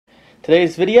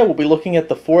Today's video we'll be looking at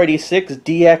the 486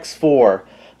 DX4,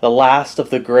 the last of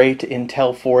the great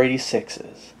Intel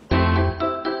 486s.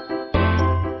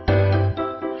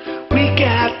 We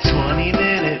got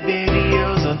 20-minute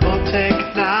videos on old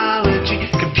technology,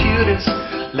 computers,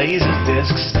 laser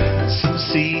discs, and some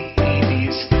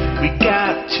CDs. We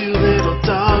got two little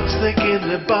dogs licking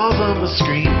their balls on the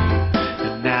screen,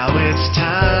 and now it's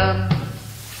time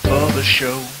for the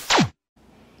show.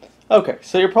 Okay,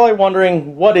 so you're probably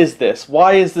wondering, what is this?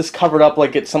 Why is this covered up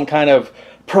like it's some kind of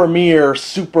premiere,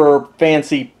 super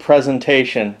fancy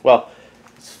presentation? Well,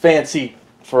 it's fancy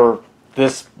for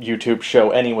this YouTube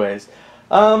show anyways.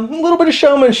 A little bit of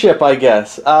showmanship, I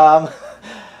guess.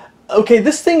 Okay,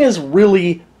 this thing is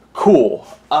really cool.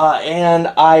 And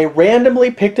I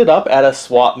randomly picked it up at a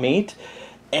swap meet.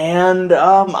 And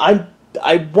I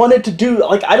wanted to do,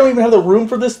 like, I don't even have the room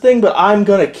for this thing, but I'm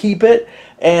going to keep it.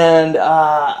 And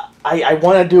I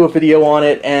want to do a video on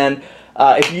it, and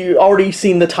if you already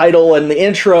seen the title and the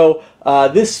intro,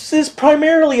 this is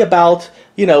primarily about,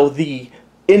 you know, the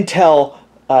Intel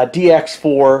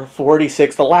DX4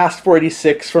 486, the last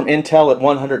 486 from Intel at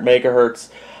 100 megahertz.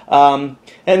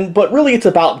 But really it's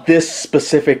about this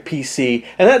specific PC,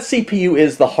 and that CPU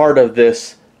is the heart of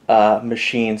this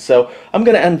machine. So I'm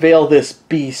going to unveil this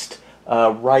beast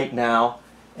right now,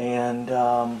 and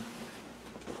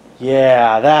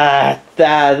yeah,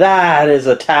 that is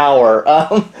a tower.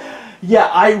 Yeah,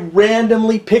 I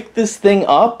randomly picked this thing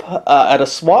up at a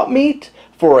swap meet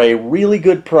for a really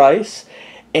good price,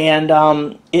 and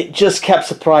it just kept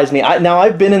surprising me. Now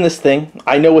I've been in this thing.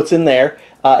 I know what's in there.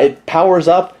 It powers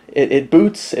up. It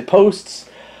boots. It posts.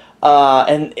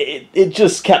 And it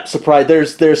just kept surprising.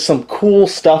 There's some cool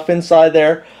stuff inside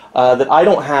there that I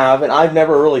don't have and I've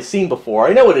never really seen before.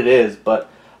 I know what it is, but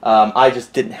I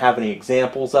just didn't have any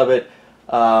examples of it.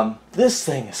 This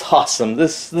thing is awesome.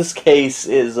 This case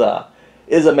is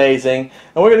amazing,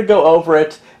 and we're going to go over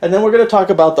it, and then we're going to talk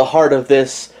about the heart of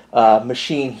this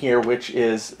machine here, which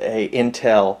is a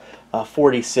Intel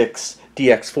 46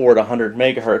 DX4 at 100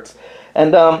 megahertz.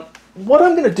 And what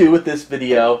I'm going to do with this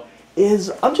video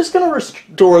is I'm just going to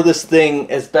restore this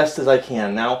thing as best as I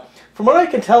can. Now, from what I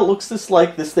can tell, it looks just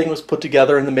like this thing was put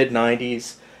together in the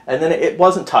mid-90s. And then it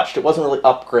wasn't touched. It wasn't really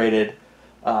upgraded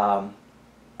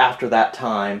after that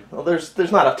time. Well,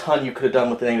 there's not a ton you could have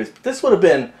done with it anyways. But this would have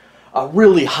been a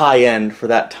really high end for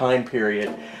that time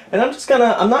period. And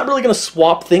I'm not really gonna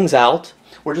swap things out.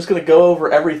 We're just gonna go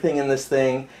over everything in this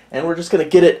thing, and we're just gonna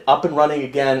get it up and running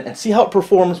again and see how it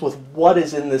performs with what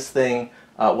is in this thing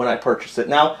when I purchase it.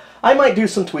 Now, I might do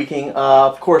some tweaking.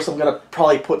 Of course, I'm gonna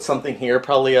probably put something here,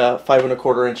 probably a 5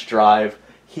 1/4 inch drive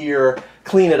here,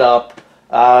 clean it up.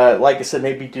 Like I said,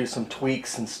 maybe do some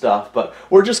tweaks and stuff, but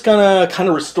we're just gonna kind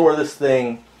of restore this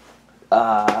thing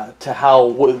to how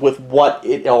with what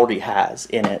it already has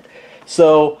in it.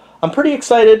 So I'm pretty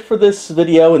excited for this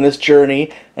video and this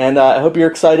journey, and I hope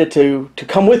you're excited to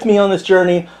come with me on this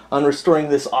journey on restoring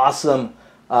this awesome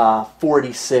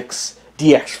 486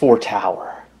 DX4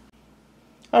 tower.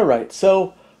 Alright,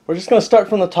 so we're just gonna start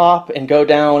from the top and go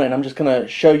down, and I'm just gonna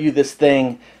show you this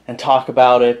thing and talk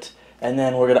about it. And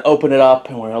then we're going to open it up,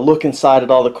 and we're going to look inside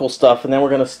at all the cool stuff, and then we're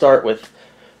going to start with,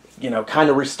 you know, kind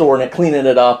of restoring it, cleaning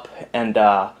it up, and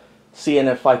seeing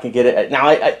if I can get it. Now,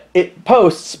 it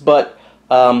posts, but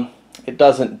it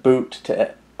doesn't boot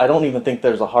to. I don't even think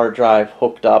there's a hard drive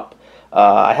hooked up.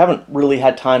 I haven't really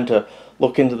had time to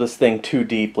look into this thing too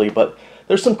deeply, but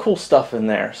there's some cool stuff in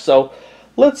there. So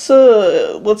let's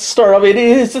start off.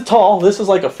 It's tall. This is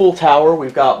like a full tower.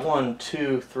 We've got 1,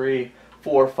 2, 3,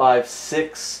 4, 5,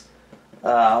 6.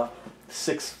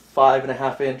 6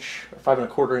 5.5 inch, 5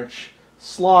 1/4 inch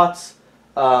slots.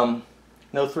 No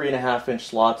 3.5 inch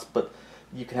slots, but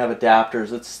you can have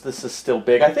adapters. This is still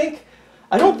big.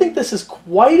 I don't think this is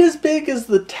quite as big as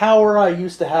the tower I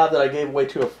used to have that I gave away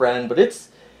to a friend, but it's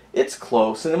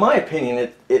close. And in my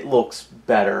opinion, it looks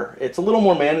better. It's a little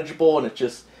more manageable, and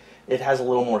it has a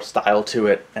little more style to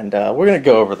it. And we're gonna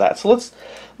go over that. So let's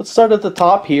start at the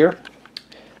top here.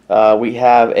 We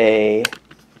have a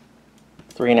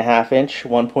 3.5 inch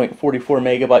 1.44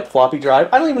 megabyte floppy drive.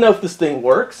 I don't even know if this thing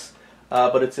works,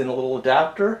 but it's in a little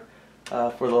adapter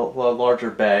for the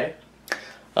larger bay.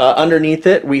 Underneath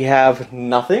it we have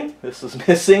nothing. This is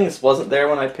missing. This wasn't there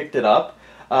when I picked it up.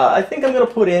 I think I'm going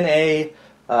to put in a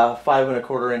 5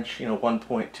 1/4 inch,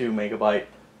 1.2 megabyte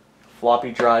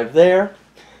floppy drive there.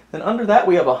 Then under that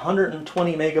we have a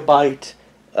 120 megabyte.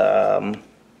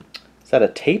 Is that a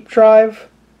tape drive?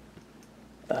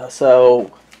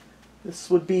 So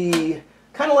this would be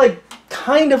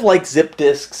kind of like zip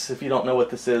disks. If you don't know what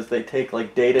this is, they take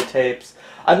like data tapes.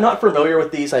 I'm not familiar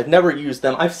with these. I've never used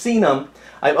them. I've seen them.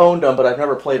 I've owned them, but I've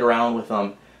never played around with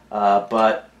them.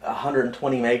 But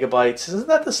 120 megabytes, isn't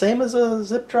that the same as a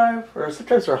zip drive? Or zip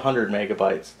drives are 100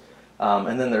 megabytes.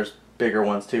 And then there's bigger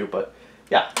ones too. But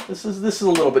yeah, this is a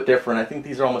little bit different. I think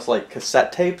these are almost like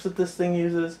cassette tapes that this thing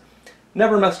uses.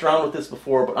 Never messed around with this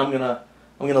before, but I'm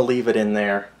gonna leave it in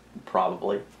there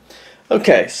probably.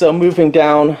 Okay, so moving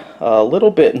down a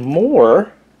little bit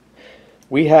more,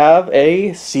 we have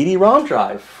a CD-ROM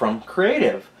drive from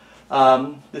Creative.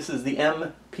 This is the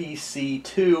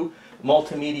MPC2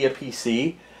 Multimedia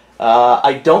PC.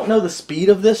 I don't know the speed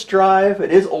of this drive.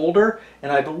 It is older,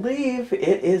 and I believe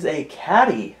it is a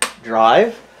Caddy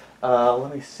drive.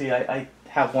 Let me see, I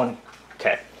have one.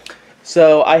 Okay,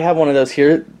 so I have one of those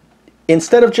here.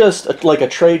 Instead of just like a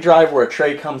tray drive where a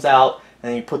tray comes out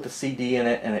and you put the CD in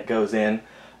it and it goes in,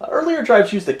 earlier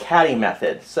drives used the Caddy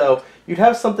method. So you'd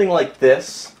have something like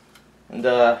this, and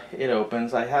it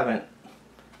opens. I haven't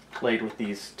played with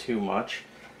these too much.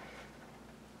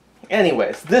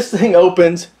 Anyways, this thing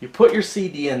opens, you put your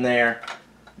CD in there,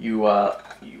 you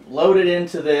load it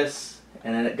into this,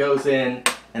 and then it goes in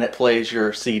and it plays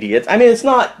your CD. I mean, it's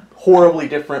not horribly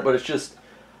different, but it's just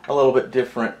a little bit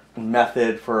different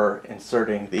method for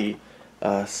inserting the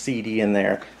CD in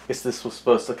there. I guess this was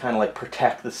supposed to kind of like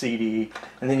protect the CD,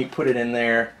 and then you put it in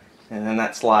there, and then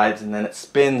that slides, and then it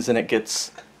spins, and it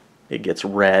gets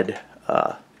red.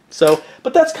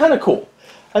 But that's kind of cool.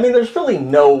 I mean, there's really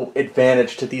no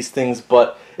advantage to these things,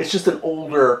 but it's just an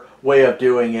older way of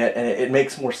doing it, and it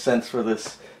makes more sense for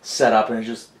this setup, and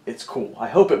it's cool. I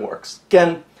hope it works.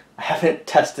 Again, I haven't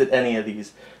tested any of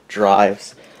these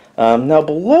drives. Now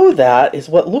below that is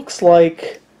what looks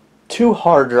like two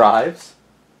hard drives.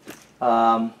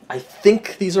 I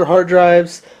think these are hard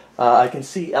drives. I can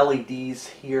see LEDs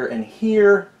here and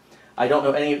here. I don't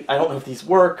know if these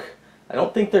work. I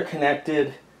don't think they're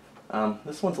connected.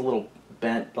 This one's a little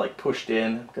bent, like pushed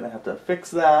in. I'm gonna have to fix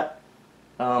that.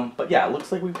 But yeah, it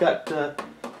looks like we've got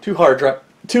two hard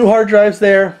drives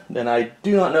there, and I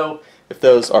do not know if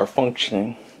those are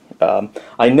functioning.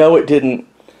 I know it didn't.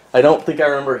 I don't think I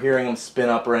remember hearing them spin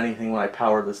up or anything when I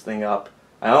powered this thing up.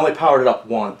 I only powered it up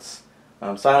once,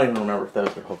 so I don't even remember if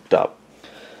those are hooked up.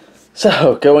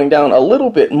 So going down a little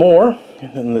bit more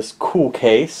in this cool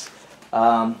case,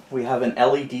 we have an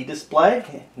LED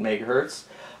display, megahertz.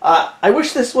 I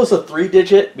wish this was a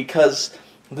 3-digit because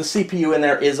the CPU in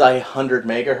there is 100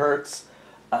 megahertz.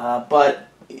 But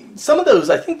some of those,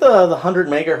 I think the 100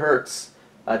 megahertz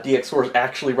DX4s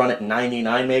actually run at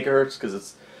 99 megahertz because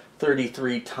it's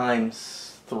 33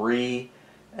 times 3.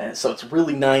 So it's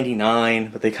really 99,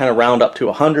 but they kind of round up to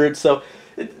 100. So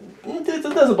it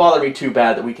doesn't bother me too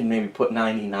bad that we can maybe put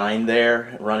 99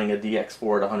 there running a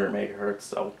DX4 at 100 megahertz.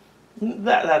 So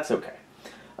that's okay.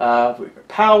 We've got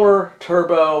power,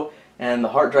 turbo, and the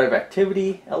hard drive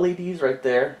activity LEDs right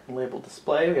there, labeled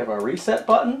display. We have our reset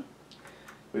button.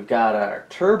 We've got our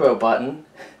turbo button.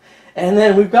 And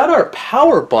then we've got our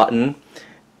power button.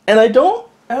 And I don't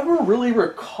ever really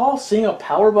recall seeing a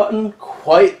power button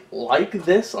quite like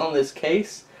this on this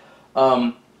case.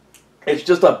 It's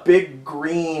just a big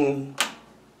green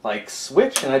like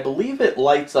switch, and I believe it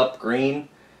lights up green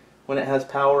when it has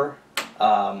power.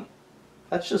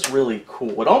 That's just really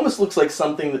cool. It almost looks like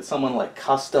something that someone like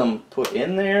custom put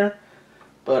in there,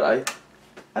 but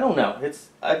I don't know.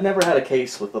 I've never had a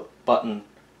case with a button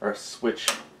or a switch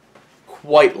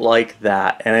quite like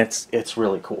that, and it's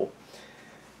really cool.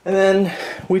 And then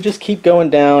we just keep going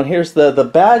down. Here's the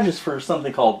badges for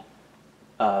something called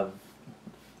Verexon,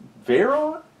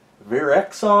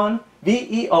 Verexon.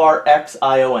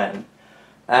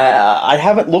 I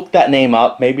haven't looked that name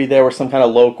up. Maybe there was some kind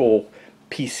of local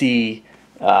PC,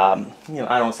 I don't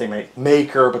want to say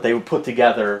maker, but they would put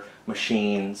together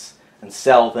machines and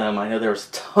sell them. I know there was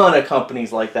a ton of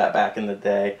companies like that back in the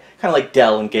day, kind of like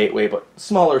Dell and Gateway, but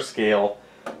smaller scale,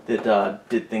 that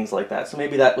did things like that. So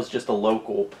maybe that was just a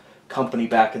local company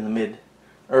back in the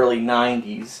early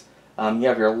 90s. You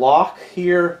have your lock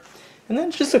here, and then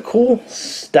just a cool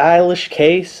stylish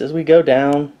case as we go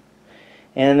down.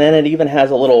 And then it even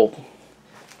has a little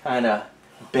kind of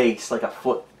base, like a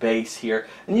foot base here.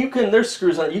 And there's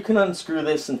screws on it. You can unscrew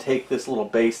this and take this little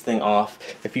base thing off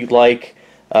if you'd like.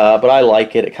 But I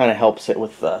like it. It kind of helps it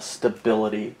with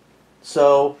stability.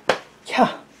 So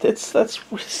yeah, this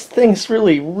thing's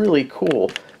really, really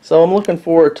cool. So I'm looking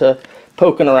forward to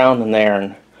poking around in there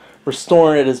and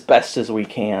restoring it as best as we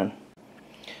can.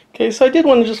 Okay, so I did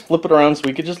want to just flip it around so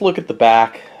we could just look at the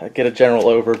back, get a general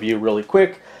overview really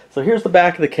quick. So here's the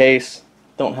back of the case.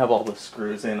 Don't have all the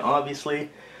screws in, obviously.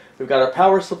 We've got our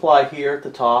power supply here at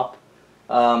the top.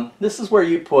 This is where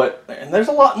you put, and there's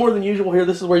a lot more than usual here,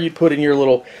 this is where you put in your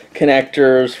little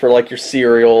connectors for like your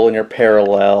serial and your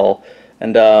parallel.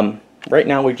 And right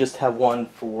now we just have one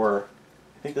for,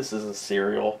 I think this is a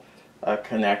serial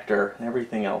connector, and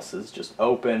everything else is just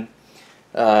open.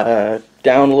 Down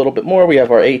a little bit more we have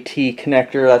our AT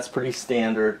connector, that's pretty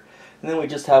standard. And then we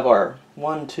just have our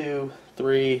 1, 2,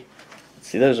 3,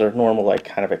 see those are normal like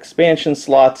kind of expansion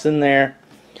slots in there.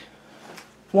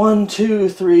 1, 2,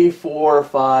 3, 4,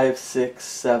 5, 6,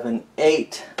 7,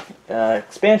 8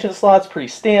 expansion slots, pretty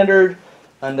standard.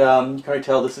 And you can already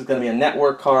tell this is going to be a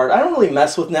network card. I don't really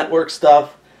mess with network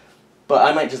stuff, but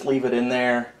I might just leave it in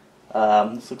there.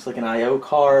 This looks like an I/O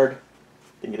card. I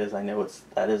think it is. I know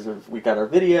that is. We got our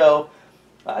video.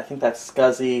 I think that's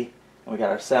SCSI, and we got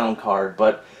our sound card.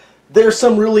 But there's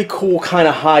some really cool kind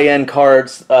of high-end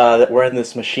cards that were in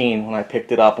this machine when I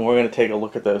picked it up, and we're going to take a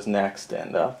look at those next.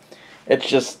 And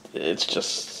it's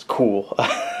just cool.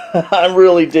 I'm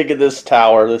really digging this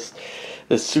tower, this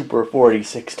Super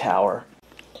 46 tower.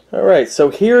 Alright, so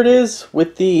here it is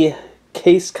with the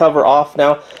case cover off.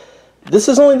 Now, this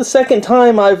is only the second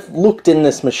time I've looked in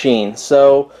this machine,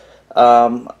 so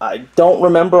I don't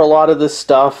remember a lot of this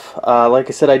stuff. Like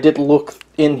I said, I did look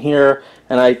in here,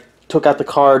 and I took out the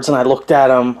cards and I looked at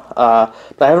them,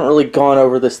 but I haven't really gone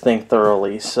over this thing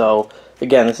thoroughly. So,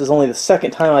 again, this is only the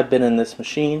second time I've been in this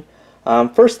machine.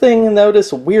 First thing to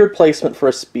notice, a weird placement for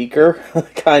a speaker,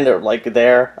 kind of like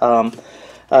there.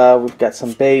 We've got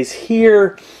some bays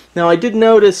here. Now I did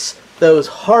notice those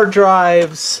hard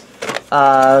drives,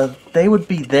 they would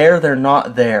be there, they're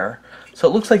not there. So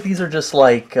it looks like these are just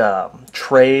like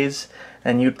trays,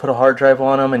 and you'd put a hard drive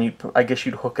on them, and I guess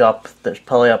you'd hook up, there's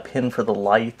probably a pin for the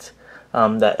light,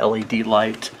 that LED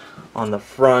light on the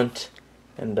front,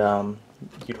 and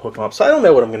you'd hook them up. So I don't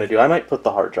know what I'm going to do. I might put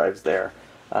the hard drives there.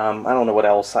 I don't know what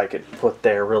else I could put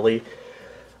there, really.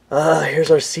 Here's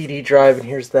our CD drive, and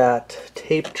here's that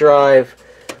tape drive.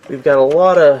 We've got a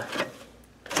lot of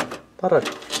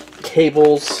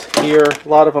cables here. A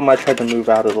lot of them I tried to move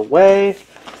out of the way.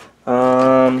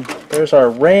 There's our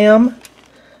RAM.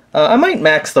 I might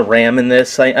max the RAM in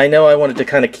this. I know I wanted to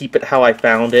kind of keep it how I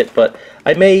found it, but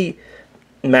I may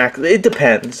max. It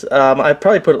depends. I'd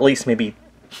probably put at least maybe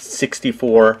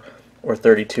 64 or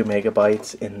 32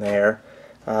 megabytes in there.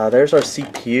 There's our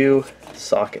CPU,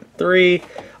 socket 3.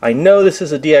 I know this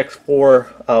is a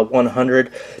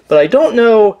DX4-100, but I don't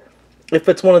know if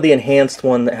it's one of the enhanced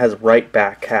one that has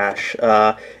write-back cache.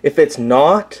 If it's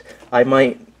not, I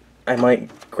might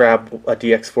grab a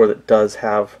DX4 that does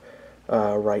have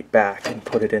write-back and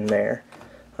put it in there.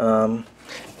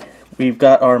 We've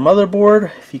got our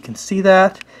motherboard, if you can see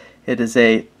that. It is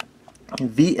a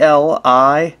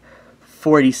VLI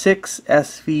 46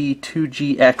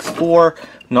 SV2GX4.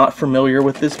 Not familiar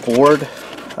with this board.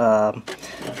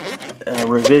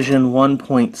 Revision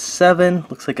 1.7.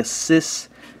 Looks like a SYS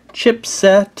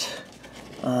chipset.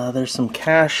 There's some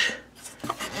cache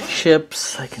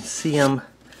chips. I can see them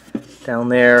down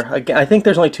there. Again, I think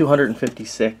there's only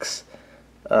 256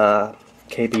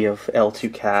 KB of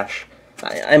L2 cache.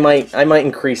 I might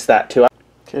increase that too.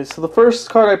 Okay, so the first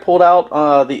card I pulled out,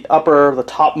 the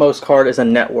topmost card is a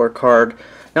network card.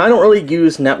 Now I don't really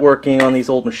use networking on these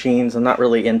old machines. I'm not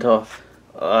really into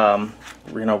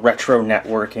retro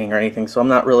networking or anything, so I'm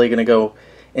not really going to go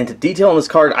into detail on this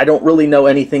card. I don't really know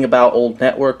anything about old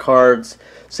network cards.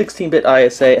 16-bit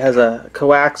ISA, it has a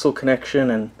coaxial connection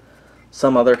and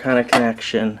some other kind of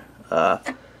connection.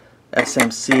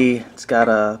 SMC, it's got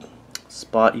a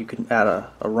spot you can add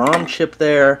a ROM chip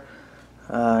there.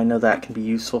 I know that can be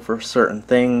useful for certain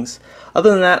things.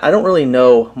 Other than that, I don't really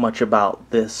know much about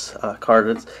this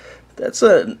card. That's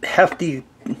a hefty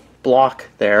block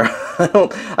there.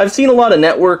 I've seen a lot of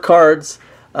network cards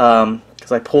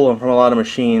because I pull them from a lot of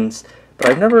machines, but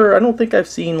I don't think I've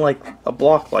seen like a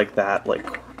block like that.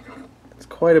 Like, it's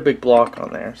quite a big block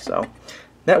on there. So,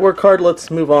 network card.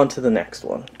 Let's move on to the next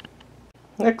one.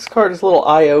 Next card is a little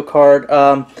I/O card.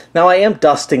 Now I am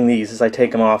dusting these as I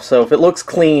take them off, so if it looks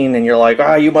clean and you're like,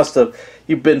 you've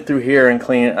been through here and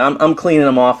clean it, I'm cleaning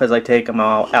them off as I take them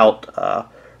out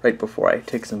right before I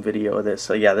take some video of this.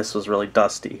 So yeah, this was really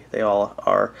dusty. They all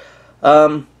are.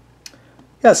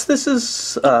 Yes, this is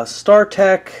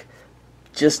StarTech,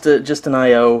 just an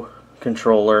I/O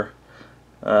controller.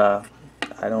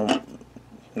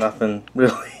 Nothing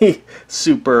really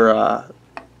super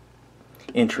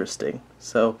interesting.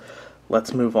 So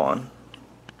let's move on.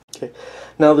 Okay.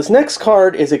 Now this next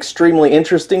card is extremely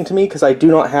interesting to me because I do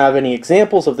not have any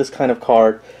examples of this kind of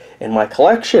card in my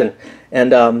collection.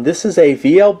 And this is a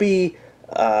VLB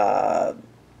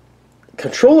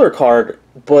controller card,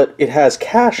 but it has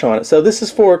cache on it. So this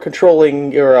is for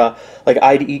controlling your like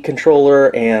IDE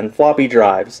controller and floppy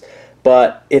drives,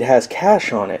 but it has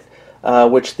cache on it,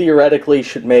 which theoretically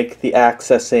should make the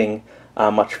accessing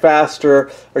much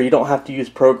faster, or you don't have to use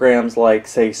programs like,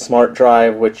 say, Smart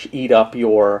Drive, which eat up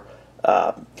your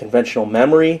conventional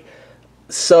memory.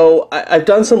 So I've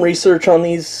done some research on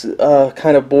these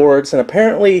kind of boards, and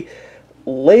apparently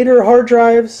later hard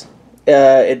drives,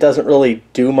 it doesn't really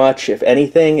do much, if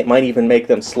anything. It might even make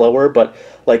them slower, but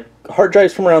like hard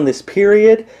drives from around this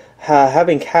period,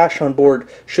 having cache on board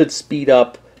should speed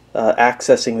up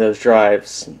accessing those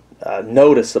drives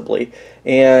noticeably.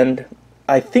 And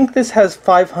I think this has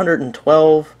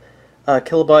 512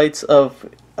 kilobytes of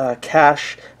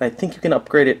cache, and I think you can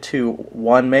upgrade it to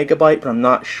 1 megabyte, but I'm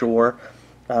not sure.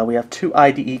 We have 2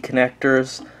 IDE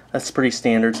connectors. That's pretty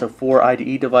standard, so 4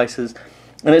 IDE devices.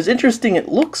 And it's interesting, it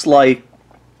looks like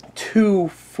two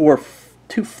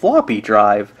floppy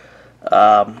drive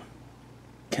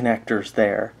connectors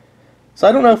there. So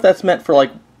I don't know if that's meant for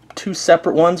like 2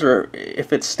 separate ones, or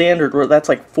if it's standard where that's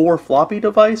like 4 floppy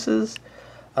devices.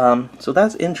 So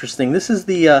that's interesting. This is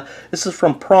the this is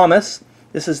from Promise.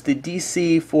 This is the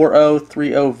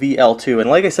DX4-100 and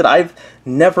like I said, I've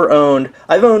owned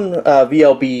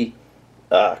VLB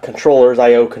controllers,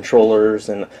 I/O controllers,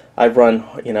 and I've run,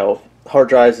 you know, hard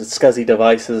drives and SCSI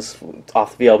devices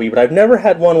off the VLB, but I've never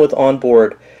had one with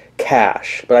onboard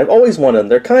cache. But I've always wanted them.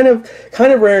 They're kind of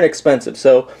rare and expensive.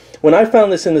 So when I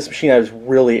found this in this machine, I was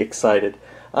really excited.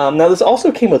 Now this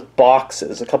also came with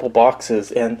boxes, a couple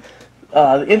boxes, and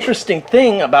the interesting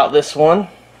thing about this one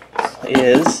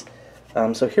is,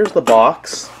 so here's the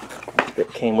box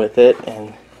that came with it,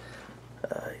 and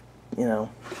you know,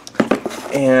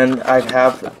 and I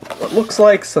have what looks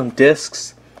like some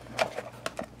discs.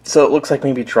 So it looks like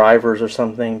maybe drivers or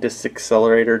something. Disk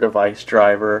accelerator, device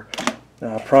driver,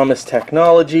 Promise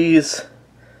Technologies.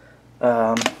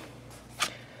 But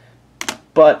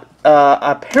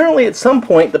apparently at some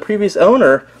point the previous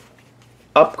owner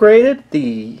upgraded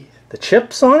the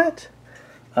chips on it.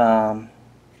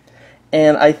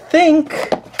 And I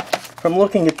think, from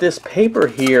looking at this paper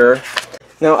here,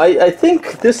 now I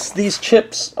think these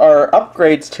chips are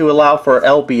upgrades to allow for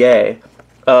LBA,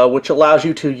 which allows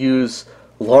you to use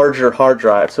larger hard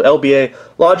drives. So LBA,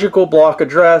 logical block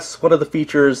address, one of the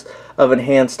features of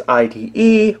enhanced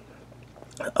IDE.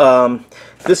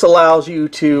 This allows you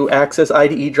to access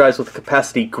IDE drives with a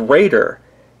capacity greater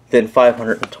than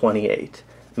 528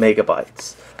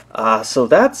 megabytes. So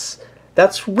that's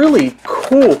really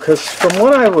cool, because from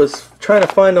what I was trying to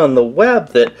find on the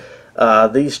web, that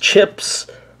these chips,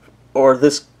 or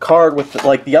this card with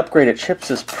like the upgraded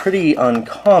chips, is pretty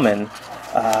uncommon.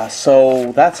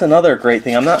 So that's another great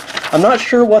thing. I'm not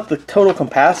sure what the total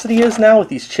capacity is now with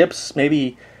these chips.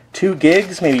 Maybe 2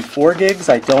 gigs, maybe 4 gigs.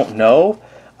 I don't know.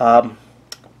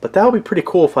 But that would be pretty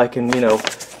cool if I can, you know,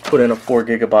 put in a 4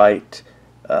 gigabyte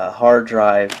hard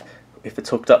drive if it's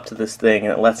hooked up to this thing,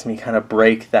 and it lets me kind of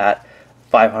break that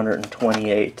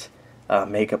 528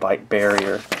 megabyte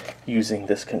barrier using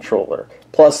this controller.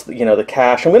 Plus, you know, the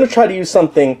cache. I'm going to try to use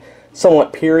something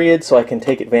somewhat period so I can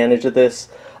take advantage of this.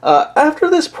 After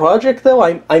this project, though,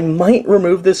 I might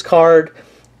remove this card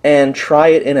and try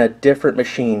it in a different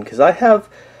machine, because I have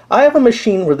a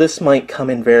machine where this might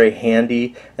come in very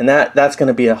handy, and that's going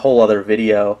to be a whole other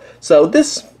video. So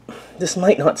this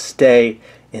might not stay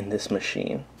in this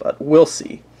machine, but we'll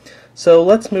see. So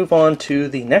let's move on to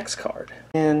the next card.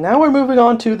 And now we're moving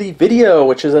on to the video,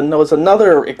 which was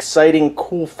another exciting,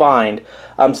 cool find.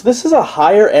 So this is a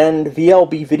higher-end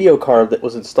VLB video card that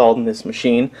was installed in this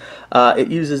machine.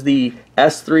 It uses the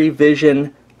S3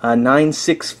 Vision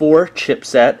 964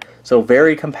 chipset, so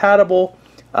very compatible,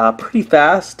 pretty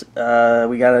fast.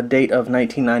 We got a date of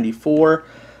 1994.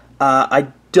 I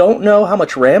don't know how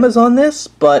much RAM is on this,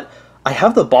 but I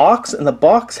have the box, and the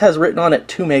box has written on it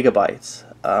 2 megabytes.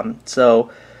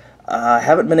 So I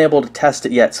haven't been able to test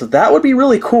it yet. So that would be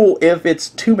really cool if it's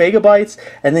 2 megabytes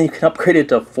and then you can upgrade it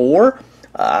to 4.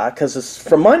 Because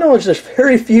from my knowledge, there's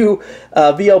very few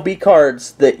VLB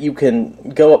cards that you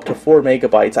can go up to 4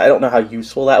 megabytes. I don't know how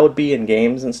useful that would be in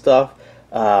games and stuff.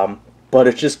 But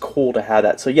it's just cool to have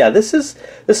that. So yeah, this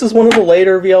is one of the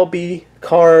later VLB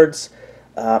cards.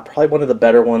 Probably one of the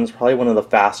better ones. Probably one of the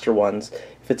faster ones.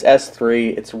 If it's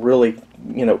S3, it's really,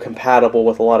 you know, compatible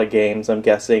with a lot of games, I'm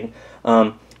guessing.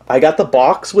 I got the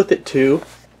box with it too,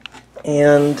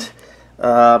 and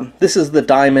this is the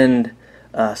Diamond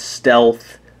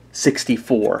Stealth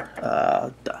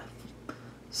 64.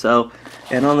 So,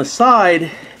 and on the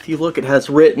side, if you look, it has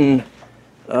written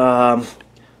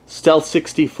Stealth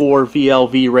 64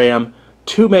 VLV RAM,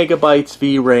 2 megabytes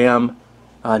VRAM,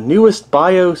 newest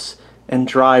BIOS and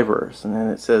drivers, and then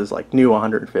it says like new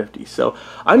 150. So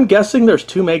I'm guessing there's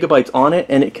 2 megabytes on it,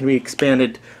 and it can be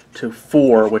expanded to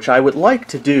 4, which I would like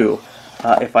to do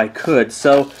if I could.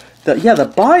 So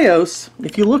the BIOS,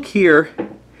 if you look here,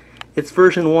 it's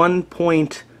version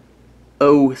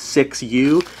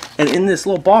 1.06U, and in this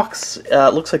little box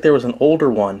it looks like there was an older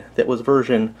one that was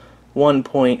version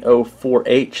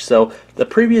 1.04H. So the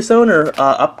previous owner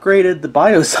upgraded the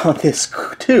BIOS on this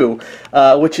too,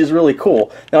 which is really cool.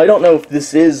 Now I don't know if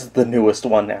this is the newest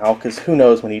one now, because who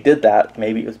knows when he did that.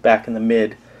 Maybe it was back in the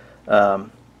mid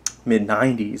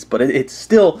 90s, but it's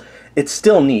still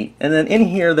neat. And then in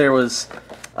here there was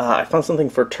I found something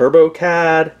for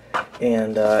TurboCAD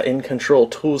and in control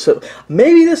tools. So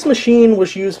maybe this machine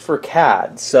was used for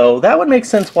CAD, so that would make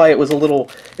sense why it was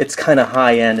it's kind of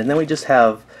high end. And then we just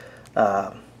have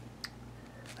I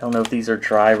don't know if these are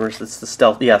drivers. It's the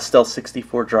Stealth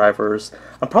 64 drivers.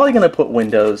 I'm probably going to put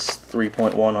Windows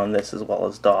 3.1 on this as well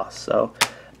as DOS. So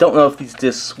don't know if these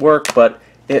discs work, but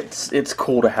it's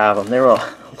cool to have them. There were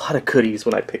a lot of goodies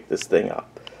when I picked this thing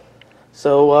up.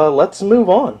 So let's move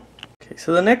on. Okay,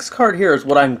 so the next card here is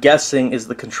what I'm guessing is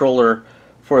the controller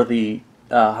for the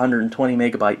 120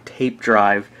 megabyte tape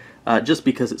drive, just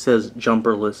because it says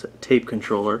jumperless tape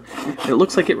controller. It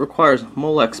looks like it requires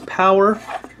Molex power.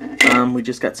 We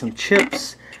just got some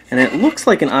chips, and it looks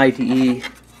like an IDE.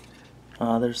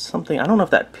 There's something, I don't know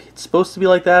if it's supposed to be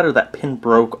like that or that pin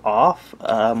broke off.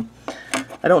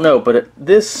 I don't know, but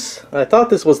I thought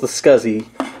this was the SCSI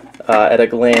at a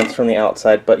glance from the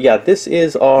outside, but yeah, this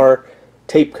is our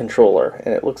tape controller,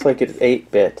 and it looks like it's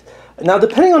 8-bit. Now,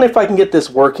 depending on if I can get this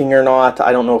working or not,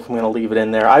 I don't know if I'm going to leave it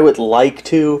in there. I would like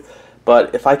to,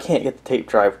 but if I can't get the tape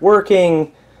drive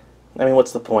working, I mean,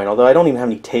 what's the point? Although I don't even have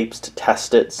any tapes to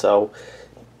test it, so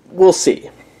we'll see.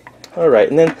 Alright,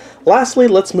 and then lastly,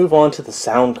 let's move on to the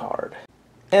sound card.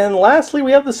 And lastly,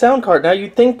 we have the sound card. Now,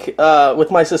 you'd think,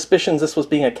 with my suspicions this was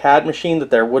being a CAD machine, that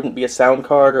there wouldn't be a sound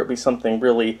card, or it would be something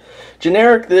really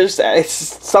generic.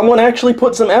 Someone actually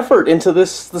put some effort into the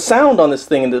sound on this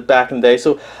thing back in the day.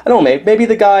 So, I don't know, maybe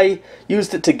the guy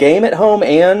used it to game at home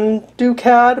and do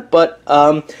CAD. But,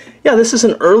 yeah, this is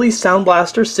an early Sound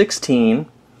Blaster 16,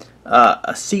 a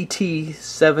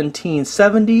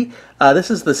CT1770.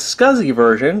 This is the SCSI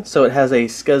version, so it has a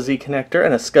SCSI connector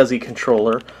and a SCSI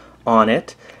controller on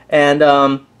it. And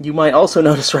you might also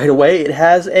notice right away it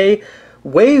has a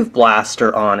Wave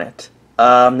Blaster on it.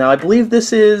 Now I believe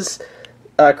this is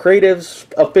Creative's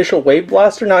official Wave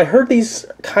Blaster. Now I heard these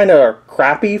kind of are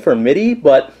crappy for MIDI,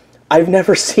 but I've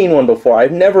never seen one before.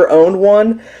 I've never owned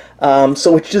one,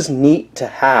 so it's just neat to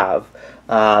have.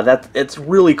 It's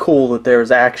really cool that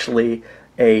there's actually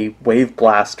a Wave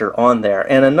Blaster on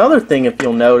there. And another thing, if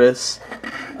you'll notice,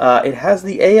 it has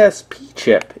the ASP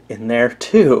chip in there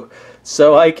too.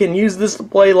 So I can use this to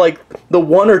play like the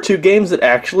 1 or 2 games that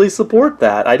actually support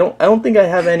that. I don't think I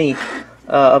have any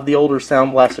of the older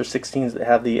Sound Blaster 16s that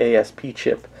have the ASP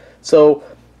chip. So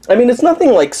I mean, it's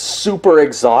nothing like super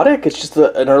exotic. It's just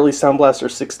an early Sound Blaster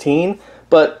 16,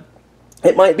 but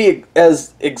it might be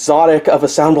as exotic of a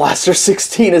Sound Blaster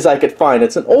 16 as I could find.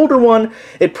 It's an older one.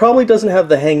 It probably doesn't have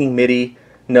the hanging MIDI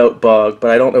note bug,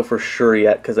 but I don't know for sure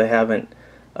yet because I haven't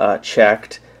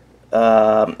checked.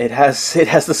 It has the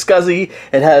SCSI,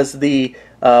 it has the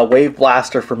Wave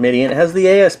Blaster for MIDI, and it has the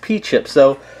ASP chip.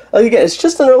 So again, it's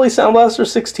just an early Sound Blaster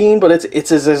 16, but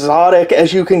it's as exotic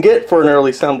as you can get for an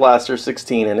early Sound Blaster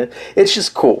 16, and it's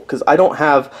just cool because I don't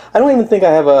even think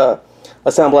I have a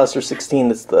Sound Blaster 16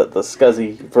 that's the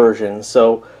SCSI version.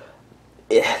 So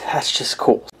that's just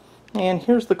cool. And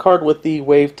here's the card with the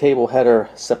wavetable header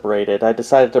separated. I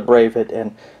decided to brave it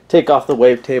and take off the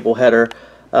wavetable header.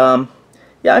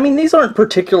 Yeah, I mean, these aren't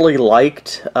particularly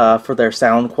liked for their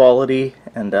sound quality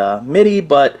and MIDI,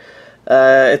 but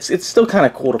it's still kind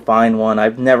of cool to find one.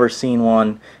 I've never seen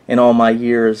one in all my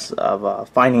years of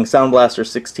finding Sound Blaster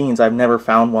 16s. I've never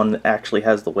found one that actually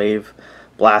has the Wave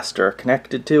Blaster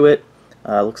connected to it.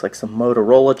 Looks like some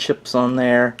Motorola chips on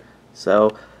there.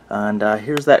 So, and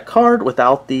here's that card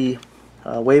without the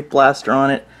Wave Blaster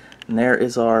on it. And there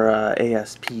is our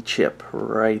ASP chip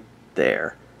right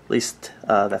there. At least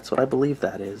that's what I believe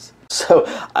that is. So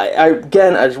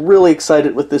again, I was really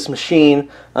excited with this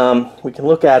machine. We can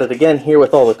look at it again here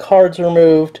with all the cards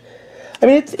removed. I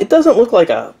mean, it doesn't look like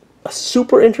a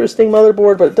super interesting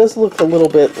motherboard, but it does look a little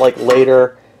bit like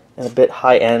later and a bit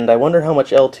high end. I wonder how much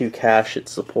L2 cache it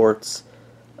supports.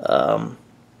 I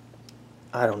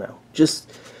don't know.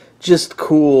 Just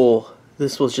cool.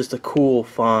 This was just a cool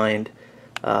find.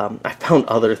 I found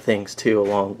other things too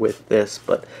along with this,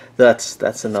 but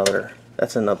that's another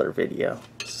video.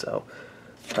 So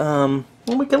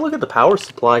And we can look at the power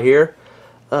supply here.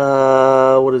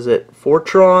 What is it?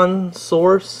 Fortron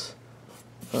source.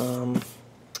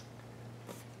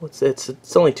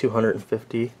 It's only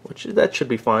 250, which that should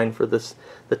be fine for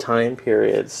the time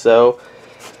period. So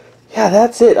yeah,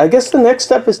 that's it. I guess the next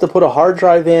step is to put a hard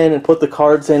drive in and put the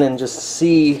cards in and just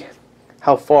see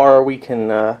how far we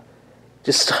can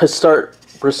just start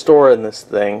restoring this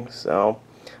thing. So,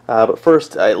 but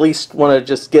first, I at least want to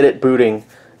just get it booting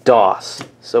DOS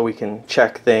so we can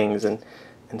check things and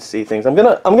see things. I'm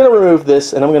gonna remove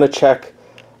this and I'm gonna check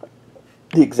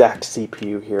the exact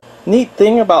CPU here. Neat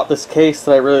thing about this case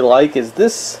that I really like is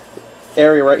this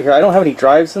area right here. I don't have any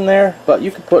drives in there, but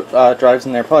you could put drives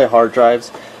in there, probably hard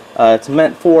drives. It's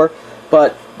meant for,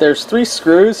 but there's 3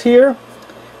 screws here,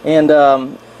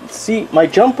 and see, my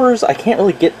jumpers, I can't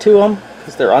really get to them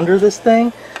because they're under this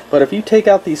thing, but if you take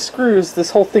out these screws,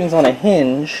 this whole thing's on a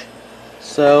hinge,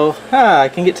 so I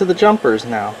can get to the jumpers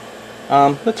now.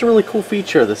 That's a really cool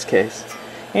feature of this case.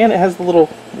 And it has the little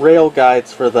rail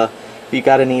guides for if you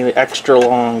got any extra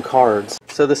long cards.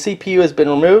 So the CPU has been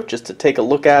removed just to take a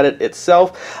look at it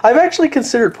itself. I've actually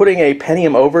considered putting a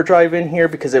Pentium overdrive in here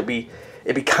because it'd be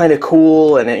kind of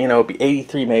cool, and it'd be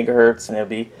 83 megahertz, and it'd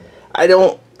be. I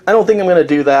don't think I'm gonna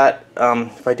do that.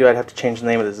 If I do, I'd have to change the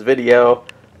name of this video.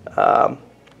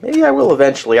 Maybe I will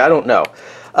eventually. I don't know.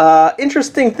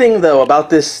 Interesting thing though about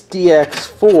this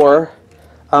DX4.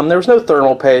 There was no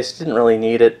thermal paste, didn't really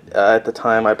need it at the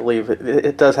time. I believe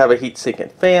it does have a heat-sink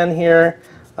and fan here.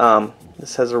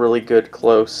 This has a really good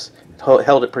close,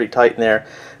 held it pretty tight in there.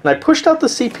 And I pushed out the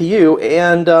CPU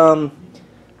and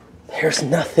there's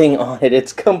nothing on it.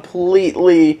 It's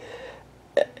completely,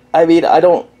 I mean,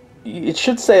 it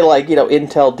should say like,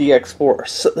 Intel DX4.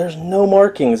 So there's no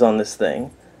markings on this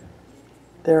thing.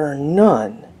 There are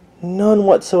none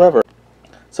whatsoever.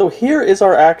 So here is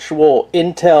our actual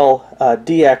Intel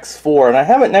DX4, and I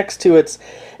have it next to its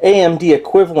AMD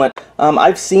equivalent.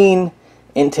 I've seen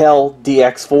Intel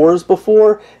DX4s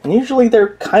before, and usually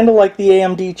they're kind of like the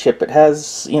AMD chip. It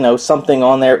has, something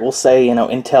on there. It will say,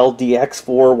 Intel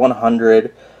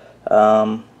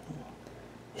DX4-100.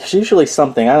 It's usually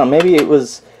something. I don't know. Maybe it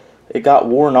got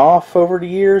worn off over the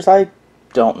years. I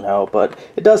don't know, but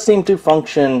it does seem to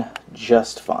function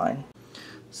just fine.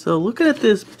 So looking at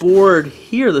this board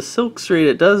here, the Silkscreen,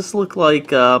 it does look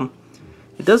like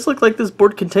this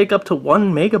board can take up to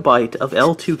 1 megabyte of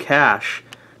L2 cache.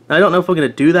 Now, I don't know if I'm going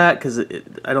to do that because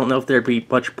I don't know if there'd be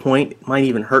much point. It might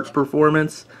even hurt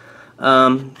performance.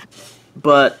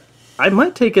 But I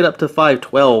might take it up to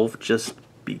 512 just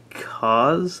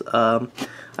because. I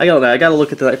don't know. I got to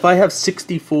look at that. If I have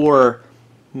 64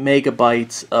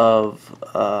 megabytes of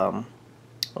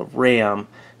RAM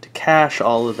to cache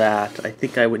all of that, I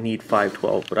think I would need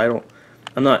 512, but I'm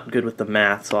not good with the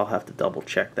math, so I'll have to double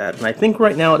check that. And I think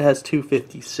right now it has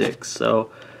 256,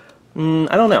 so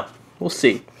I don't know. We'll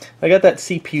see. I got that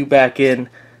CPU back in,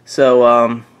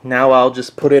 so now I'll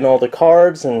just put in all the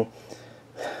cards and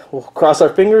we'll cross our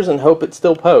fingers and hope it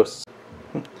still posts.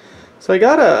 So I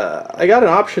got an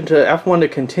option to F1 to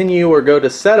continue or go to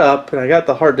setup, and I got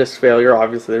the hard disk failure.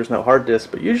 Obviously there's no hard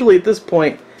disk, but usually at this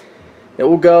point it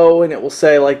will go and it will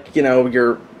say like,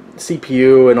 your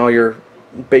CPU and all your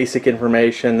basic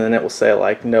information, and it will say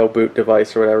like no boot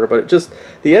device or whatever, but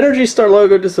the Energy Star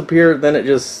logo disappeared, then it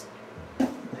just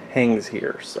hangs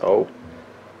here. So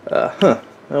oh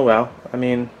well. I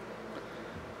mean,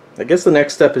 I guess the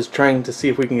next step is trying to see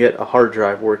if we can get a hard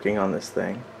drive working on this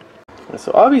thing. And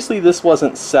so obviously this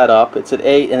wasn't set up. It's at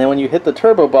 8, and then when you hit the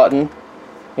turbo button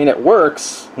and it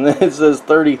works, and then it says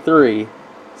 33.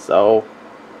 So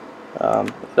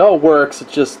it all works.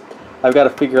 It's just I've got to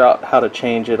figure out how to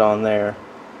change it on there.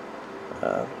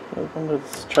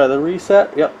 Let's try the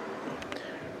reset. Yep,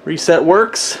 reset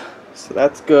works, so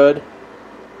that's good.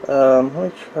 Let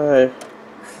me try.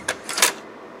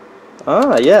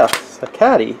 Yeah, a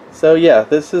caddy. So yeah,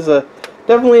 this is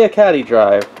definitely a caddy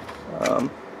drive. How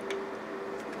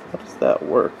does that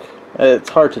work? It's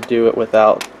hard to do it with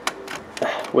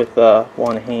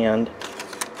one hand.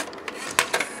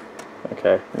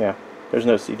 Okay, yeah. There's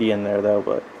no CD in there though,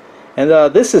 but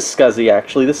this is SCSI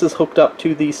actually. This is hooked up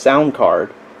to the sound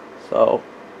card. So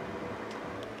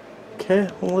okay,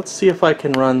 well, let's see if I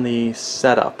can run the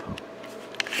setup.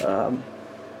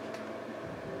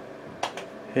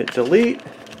 Hit delete,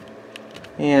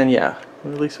 and yeah,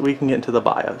 at least we can get into the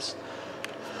BIOS.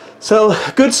 So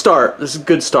good start. This is a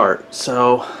good start.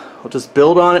 So we'll just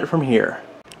build on it from here.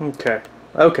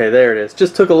 Okay, there it is.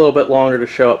 Just took a little bit longer to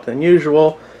show up than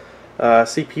usual.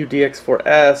 CPU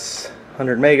DX4S,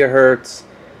 100 megahertz.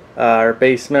 Our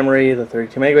base memory, the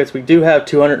 32 megabytes. We do have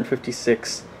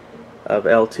 256 of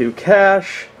L2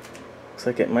 cache.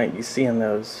 Looks like it might be seeing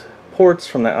those ports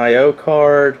from the I/O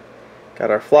card. Got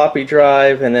our floppy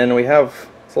drive, and then we have,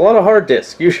 it's a lot of hard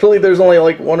disk. Usually there's only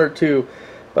like 1 or 2,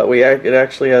 but it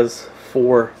actually has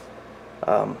 4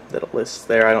 that it lists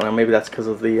there. I don't know, maybe that's because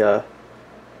of the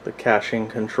caching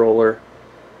controller.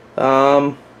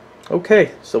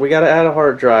 Okay, so we got to add a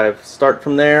hard drive. Start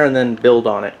from there and then build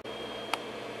on it.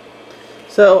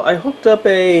 So I hooked up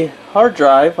a hard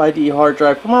drive, IDE hard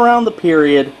drive, from around the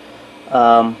period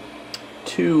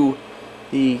to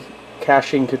the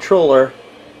caching controller,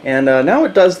 and now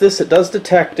it does this. It does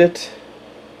detect it.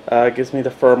 It gives me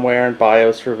the firmware and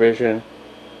BIOS revision.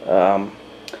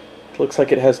 It looks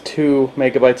like it has 2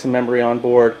 megabytes of memory on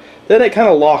board. Then it kind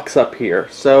of locks up here.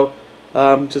 So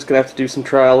I'm just going to have to do some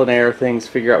trial and error things,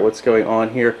 figure out what's going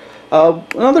on here.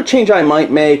 Another change I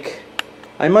might make,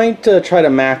 I might try to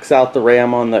max out the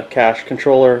RAM on the cache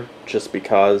controller, just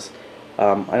because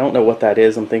I don't know what that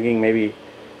is. I'm thinking maybe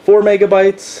 4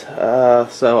 megabytes,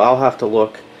 so I'll have to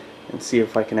look and see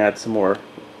if I can add some more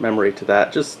memory to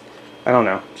that. I don't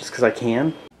know, just because I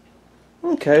can.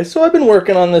 Okay, so I've been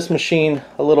working on this machine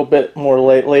a little bit more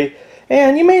lately,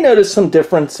 and you may notice some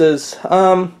differences.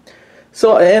 And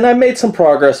I made some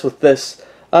progress with this.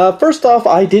 First off,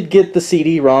 I did get the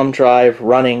CD-ROM drive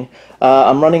running.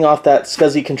 I'm running off that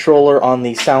SCSI controller on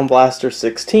the Sound Blaster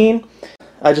 16.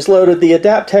 I just loaded the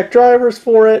Adaptec drivers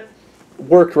for it.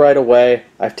 Worked right away.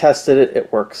 I've tested it.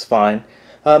 It works fine.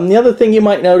 The other thing you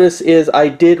might notice is I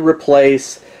did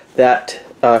replace that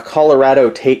Colorado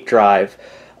tape drive.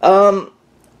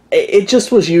 It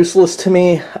just was useless to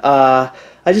me. I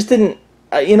just didn't,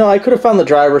 I could have found the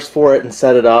drivers for it and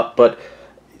set it up, but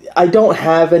I don't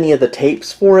have any of the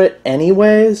tapes for it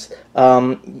anyways.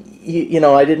 I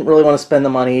didn't really want to spend the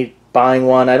money buying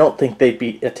one. I don't think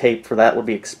a tape for that would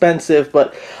be expensive,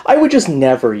 but I would just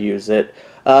never use it.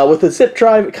 With a zip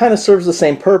drive, it kind of serves the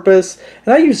same purpose,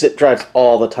 and I use zip drives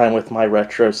all the time with my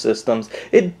retro systems.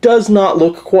 It does not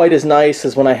look quite as nice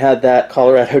as when I had that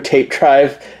Colorado tape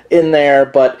drive in there,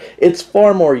 but it's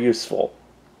far more useful.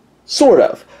 Sort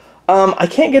of. I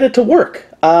can't get it to work.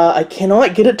 I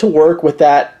cannot get it to work with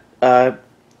that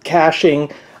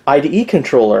caching IDE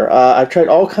controller. I've tried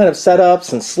all kind of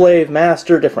setups and slave,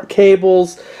 master, different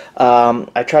cables.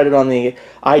 I tried it on the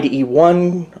IDE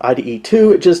 1, IDE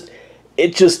 2.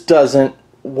 It just doesn't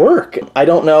work. I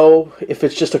don't know if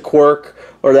it's just a quirk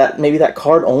or that maybe that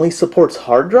card only supports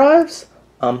hard drives.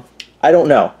 I don't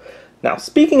know. Now,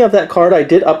 speaking of that card, I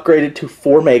did upgrade it to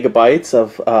 4 megabytes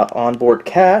of onboard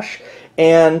cache,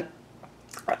 and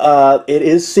it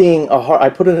is seeing I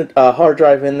put a hard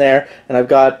drive in there, and I've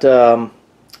got MS-DOS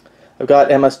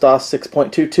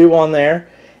 6.22 on there,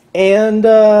 and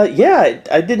yeah,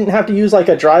 I didn't have to use like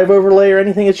a drive overlay or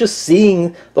anything. It's just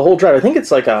seeing the whole drive. I think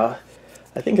it's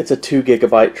a 2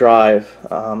 gigabyte drive,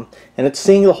 and it's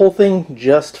seeing the whole thing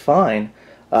just fine.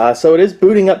 So it is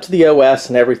booting up to the OS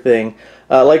and everything.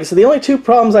 Like I said, the only 2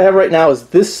 problems I have right now is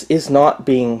this is not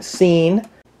being seen,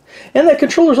 and that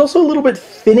controller is also a little bit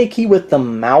finicky with the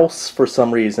mouse for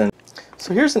some reason.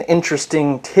 So here's an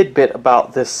interesting tidbit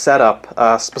about this setup,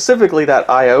 specifically that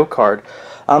I/O card.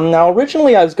 Now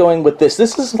originally I was going with this.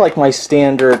 This is like my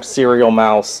standard serial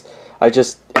mouse. I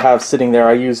just have sitting there.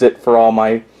 I use it for all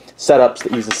my setups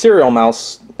that use a serial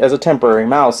mouse as a temporary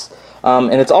mouse,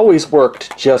 and it's always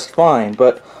worked just fine.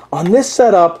 But on this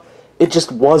setup, it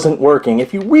just wasn't working.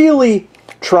 If you really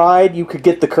tried, you could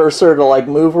get the cursor to like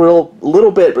move a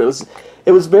little bit, but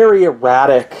it was very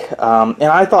erratic, and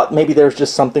I thought maybe there's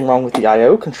just something wrong with the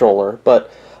I/O controller. But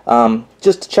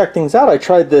just to check things out, I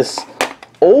tried this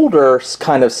older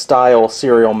kind of style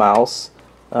serial mouse,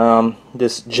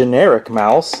 this generic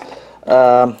mouse.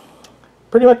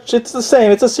 Pretty much it's the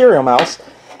same. It's a serial mouse,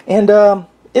 and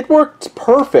it worked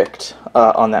perfect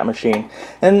on that machine.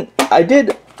 And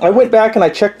I went back and I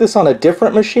checked this on a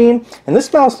different machine, and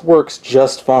this mouse works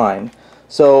just fine.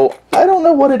 So I don't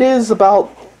know what it is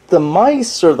about the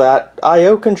mice or that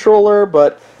I/O controller,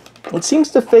 but it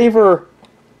seems to favor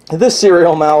this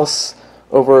serial mouse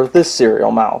over this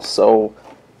serial mouse. So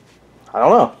I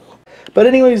don't know. But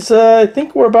anyways, I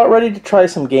think we're about ready to try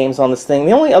some games on this thing.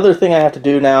 The only other thing I have to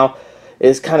do now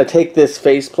is kind of take this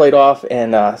faceplate off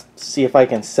and see if I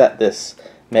can set this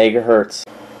megahertz.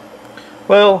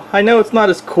 Well, I know it's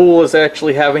not as cool as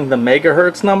actually having the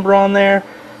megahertz number on there,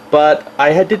 but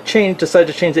I decided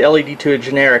to change the LED to a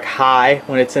generic high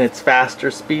when it's in its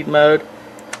faster speed mode,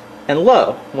 and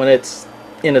low when it's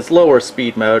in its lower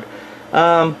speed mode.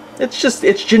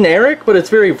 It's generic, but it's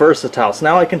very versatile. So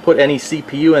now I can put any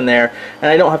CPU in there,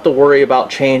 and I don't have to worry about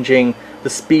changing the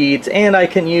speeds, and I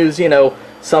can use,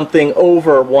 something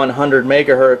over 100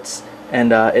 megahertz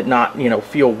and it not, you know,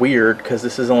 feel weird, because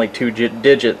this is only 2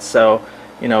 digits. So,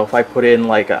 you know, if I put in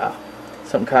like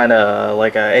some kind of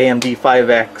like a AMD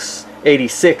 5X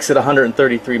 86 at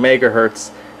 133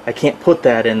 megahertz, I can't put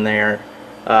that in there.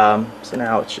 So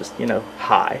now it's just, you know,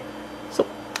 high. So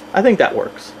I think that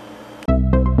works.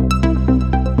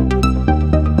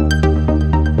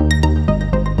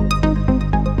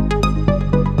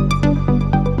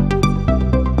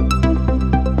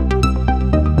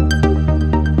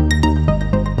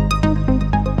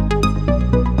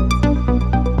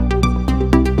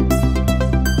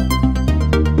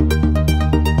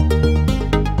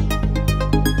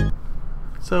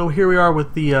 So here we are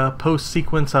with the post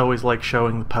sequence. I always like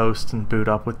showing the post and boot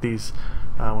up with these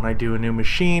when I do a new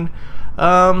machine.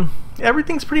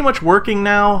 Everything's pretty much working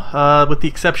now, with the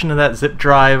exception of that zip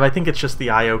drive. I think it's just the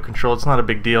I/O control. It's not a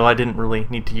big deal. I didn't really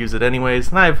need to use it anyways,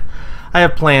 and I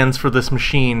have plans for this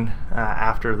machine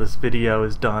after this video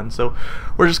is done. So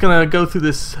we're just gonna go through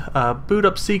this boot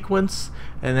up sequence,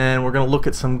 and then we're gonna look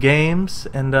at some games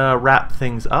and wrap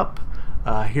things up.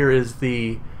 Here is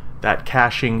that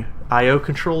caching I/O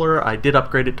controller. I did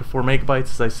upgrade it to 4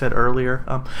 megabytes, as I said earlier.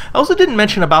 I also didn't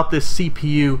mention about this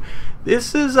CPU.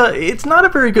 This is it's not a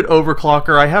very good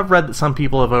overclocker. I have read that some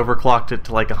people have overclocked it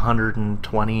to like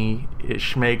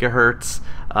 120-ish megahertz,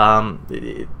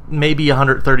 maybe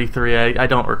 133. I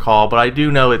don't recall, but I do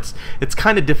know it's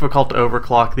kind of difficult to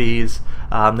overclock these.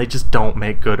 They just don't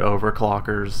make good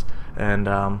overclockers, and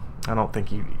I don't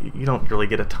think you don't really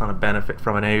get a ton of benefit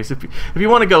from it. Anyways, if you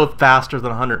want to go faster than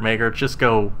 100 megahertz, just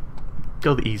go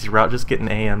the easy route. Just get an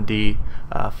AMD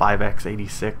 5X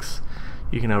 86.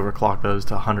 You can overclock those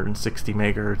to 160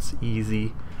 megahertz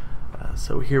easy.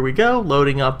 So here we go,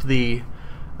 loading up the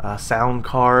sound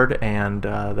card and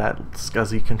that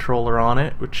SCSI controller on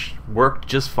it, which worked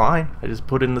just fine. I just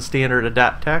put in the standard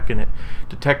Adaptec and it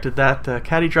detected that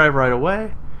caddy drive right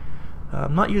away.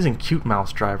 I'm not using cute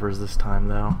mouse drivers this time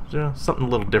though. Something a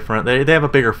little different. They have a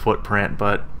bigger footprint,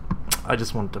 but I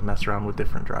just wanted to mess around with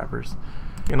different drivers.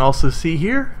 You can also see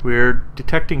here we're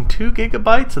detecting 2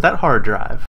 gigabytes of that hard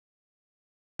drive.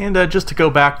 And just to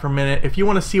go back for a minute, if you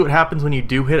want to see what happens when you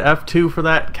do hit F2 for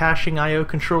that caching I/O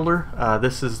controller,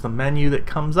 this is the menu that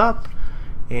comes up,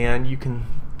 and you can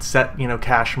set, you know,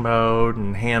 cache mode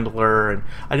and handler. And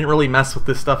I didn't really mess with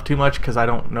this stuff too much because I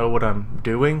don't know what I'm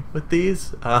doing with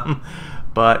these.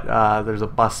 But there's a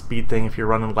bus speed thing if you're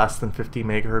running less than 50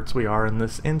 megahertz. We are in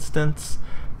this instance,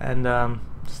 and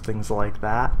just things like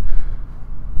that.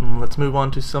 Let's move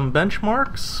on to some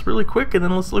benchmarks really quick, and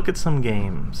then let's look at some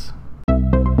games.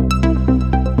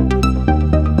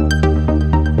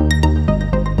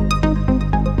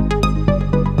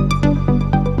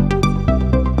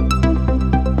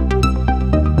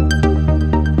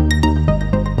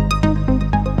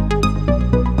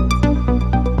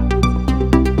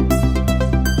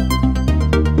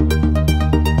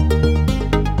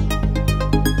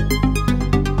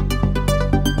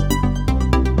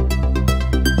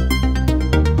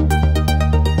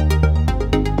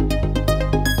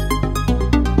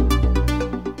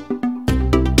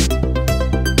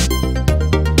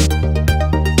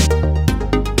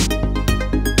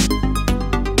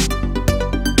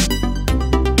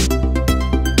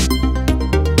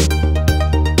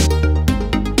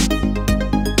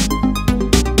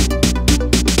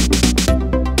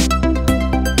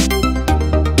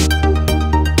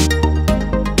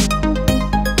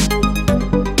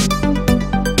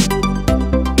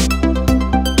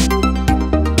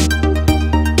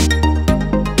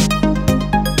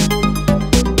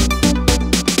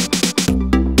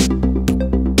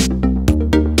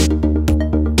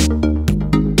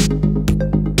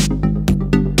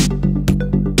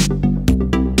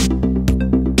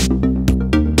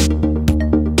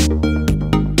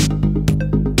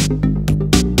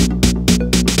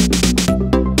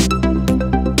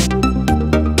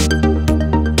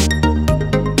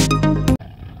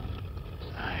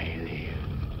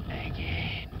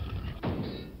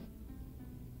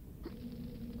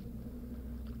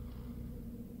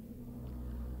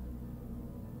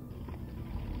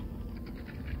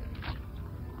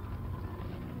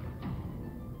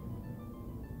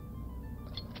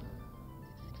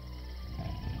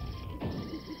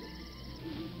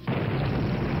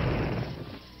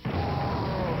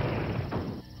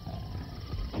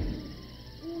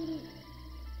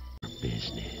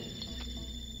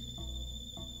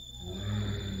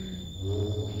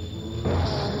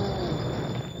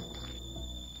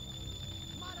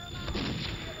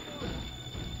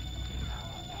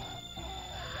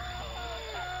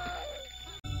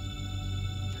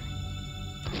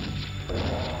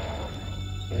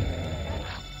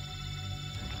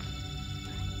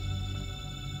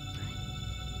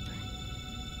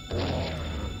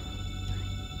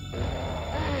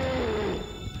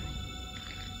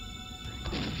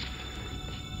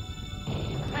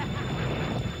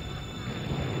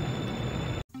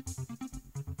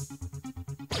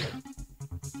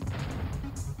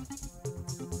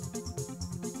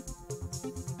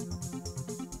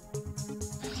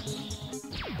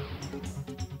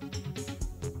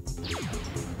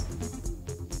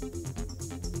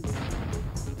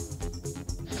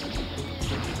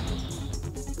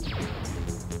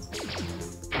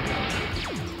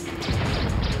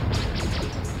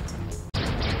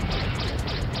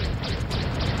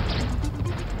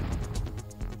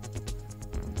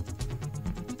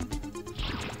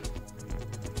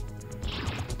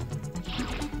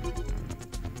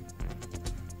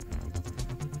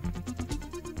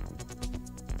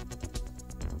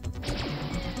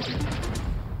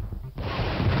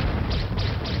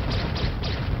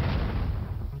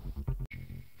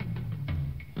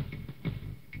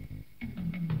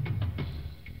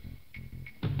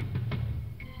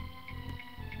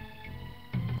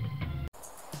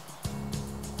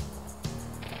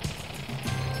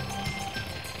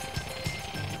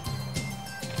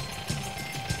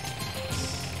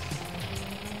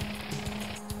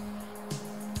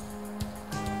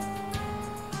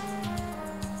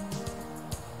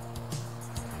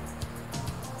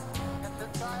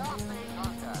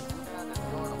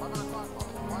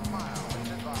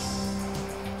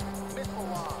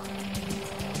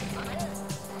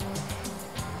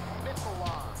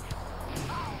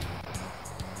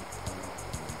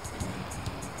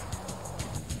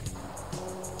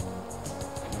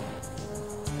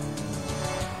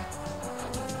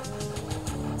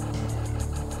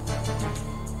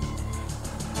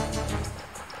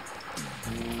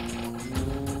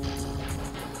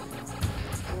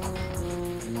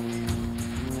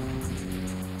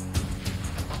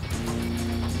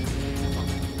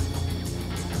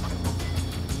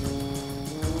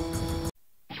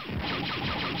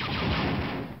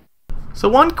 So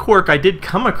one quirk I did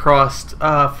come across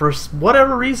for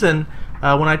whatever reason,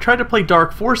 when I tried to play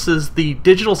Dark Forces, the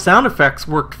digital sound effects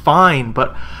worked fine,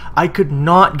 but I could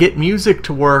not get music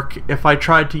to work if I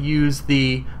tried to use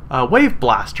the Wave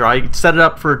Blaster. I set it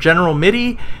up for general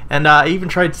MIDI, and I even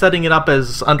tried setting it up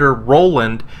as under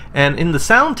Roland, and in the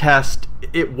sound test,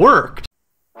 it worked.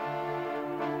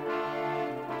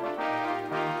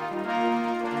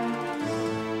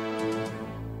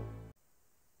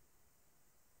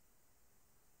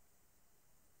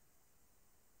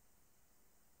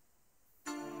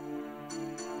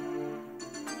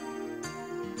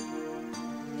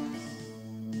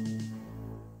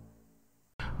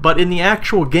 But in the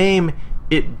actual game,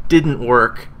 it didn't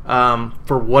work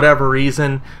for whatever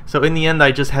reason. So in the end,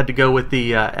 I just had to go with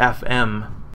the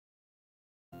FM.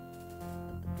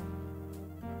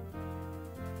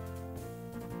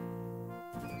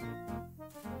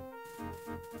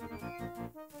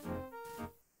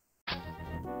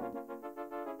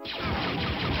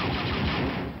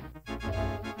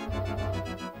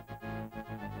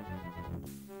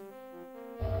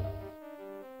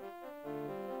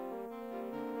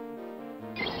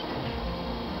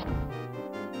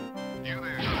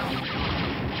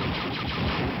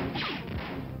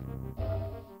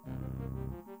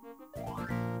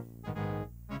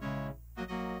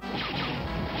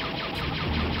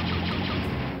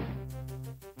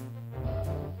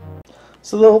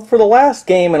 So for the last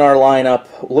game in our lineup,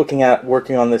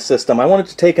 working on this system, I wanted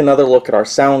to take another look at our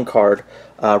sound card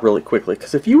really quickly.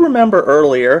 Because if you remember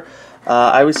earlier,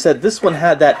 I always said this one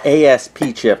had that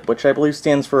ASP chip, which I believe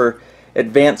stands for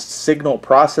Advanced Signal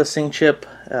Processing Chip.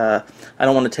 I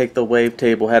don't want to take the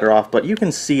wavetable header off, but you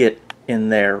can see it in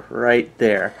there, right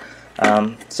there.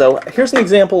 So here's an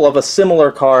example of a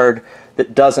similar card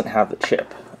that doesn't have the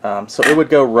chip. So it would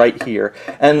go right here.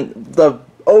 And the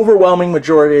overwhelming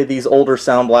majority of these older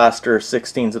Sound Blaster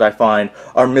 16s that I find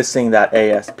are missing that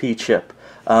ASP chip.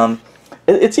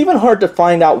 It's even hard to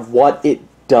find out what it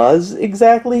does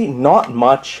exactly. Not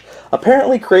much.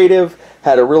 Apparently Creative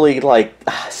had a really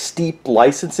steep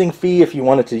licensing fee if you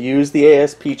wanted to use the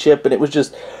ASP chip, and it was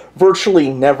just virtually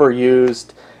never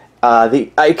used.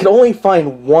 I could only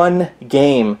find one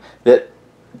game that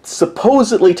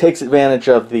supposedly takes advantage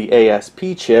of the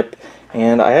ASP chip,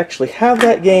 and I actually have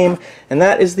that game, and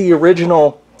that is the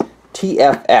original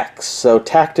TFX, so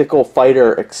Tactical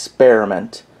Fighter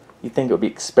Experiment. You'd think it would be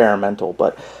experimental,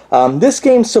 but this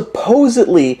game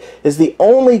supposedly is the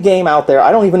only game out there.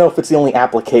 I don't even know if it's the only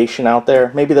application out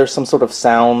there. Maybe there's some sort of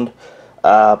sound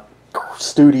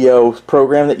studio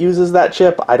program that uses that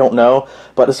chip. I don't know.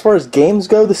 But as far as games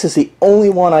go, this is the only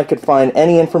one I could find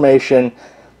any information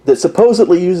that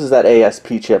supposedly uses that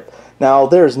ASP chip. Now,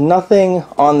 there's nothing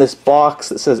on this box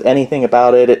that says anything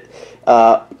about it,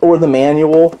 or the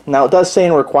manual. Now, it does say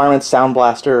in requirements Sound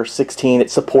Blaster 16.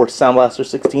 It supports Sound Blaster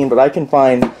 16, but I can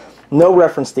find no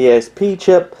reference to the ASP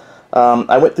chip.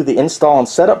 I went through the install and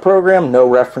setup program, no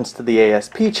reference to the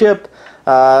ASP chip.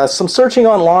 Some searching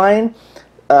online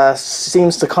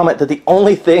seems to comment that the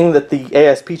only thing that the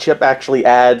ASP chip actually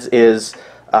adds is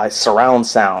surround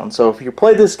sound. So if you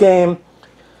play this game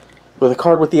with a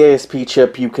card with the ASP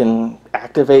chip, you can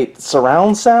activate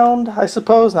surround sound, I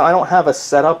suppose. Now, I don't have a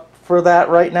setup for that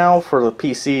right now for the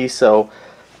PC, so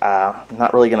I'm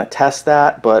not really going to test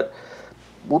that, but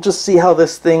we'll just see how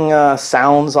this thing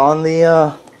sounds on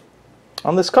the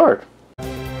on this card.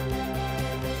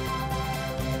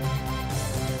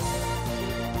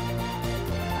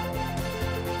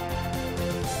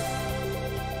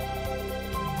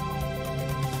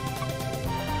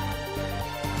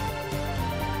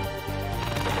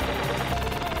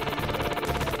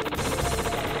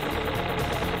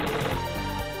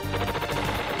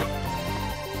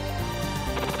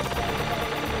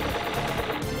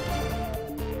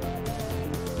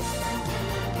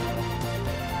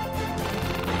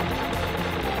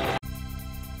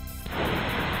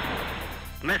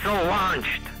 Missile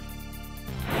launched.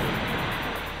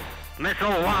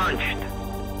 Missile launched.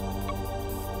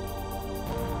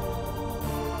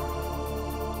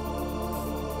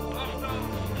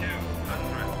 Altitude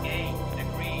 208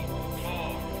 degrees,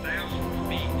 4,000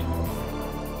 feet.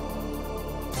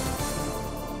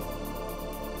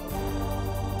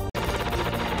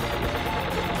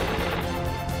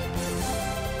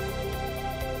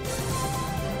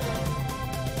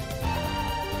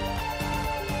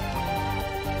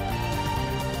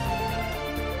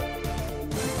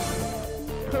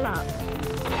 Pull up.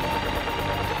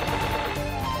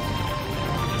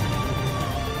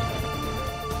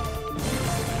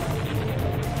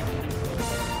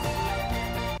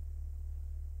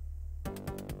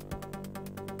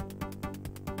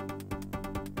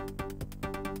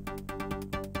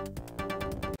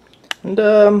 And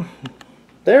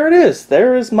there it is.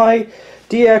 There is my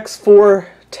DX4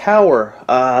 tower.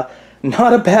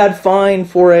 Not a bad find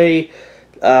for a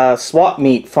swap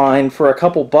meet find for a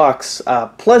couple bucks.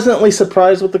 Pleasantly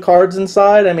surprised with the cards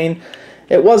inside. I mean,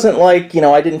 it wasn't like, you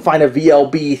know, I didn't find a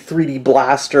VLB 3D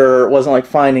blaster. It wasn't like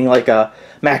finding like a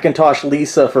Macintosh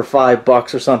Lisa for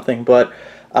 $5 or something, but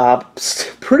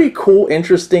pretty cool,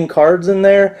 interesting cards in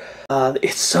there.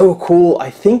 It's so cool. I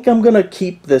think I'm gonna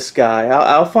keep this guy.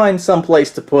 I'll find some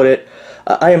place to put it.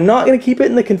 I am not going to keep it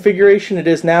in the configuration it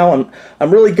is now.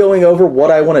 I'm really going over what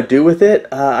I want to do with it.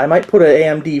 I might put an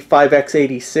AMD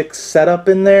 5x86 setup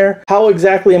in there. How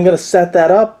exactly I'm going to set that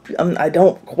up, I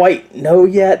don't quite know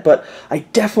yet, but I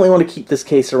definitely want to keep this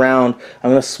case around.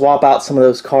 I'm going to swap out some of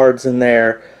those cards in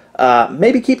there.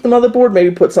 Maybe keep the motherboard,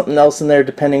 maybe put something else in there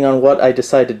depending on what I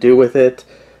decide to do with it.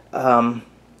 I'm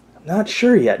not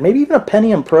sure yet. Maybe even a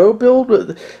Pentium Pro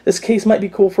build. This case might be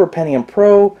cool for a Pentium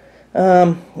Pro.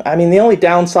 I mean, the only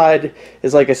downside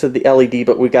is, like I said, the LED,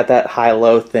 but we got that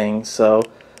high-low thing, so,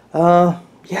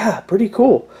 yeah, pretty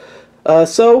cool.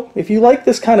 So, if you like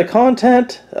this kind of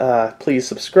content, please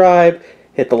subscribe,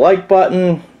 hit the like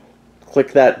button,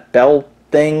 click that bell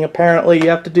thing, apparently, you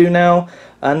have to do now,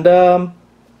 and,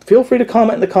 feel free to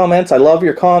comment in the comments. I love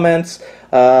your comments.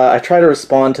 I try to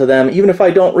respond to them. Even if I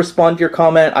don't respond to your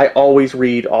comment, I always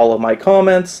read all of my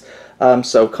comments,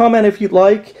 so comment if you'd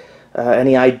like.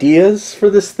 Any ideas for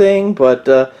this thing, but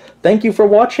thank you for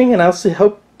watching, and I'll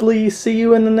hopefully see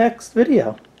you in the next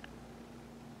video.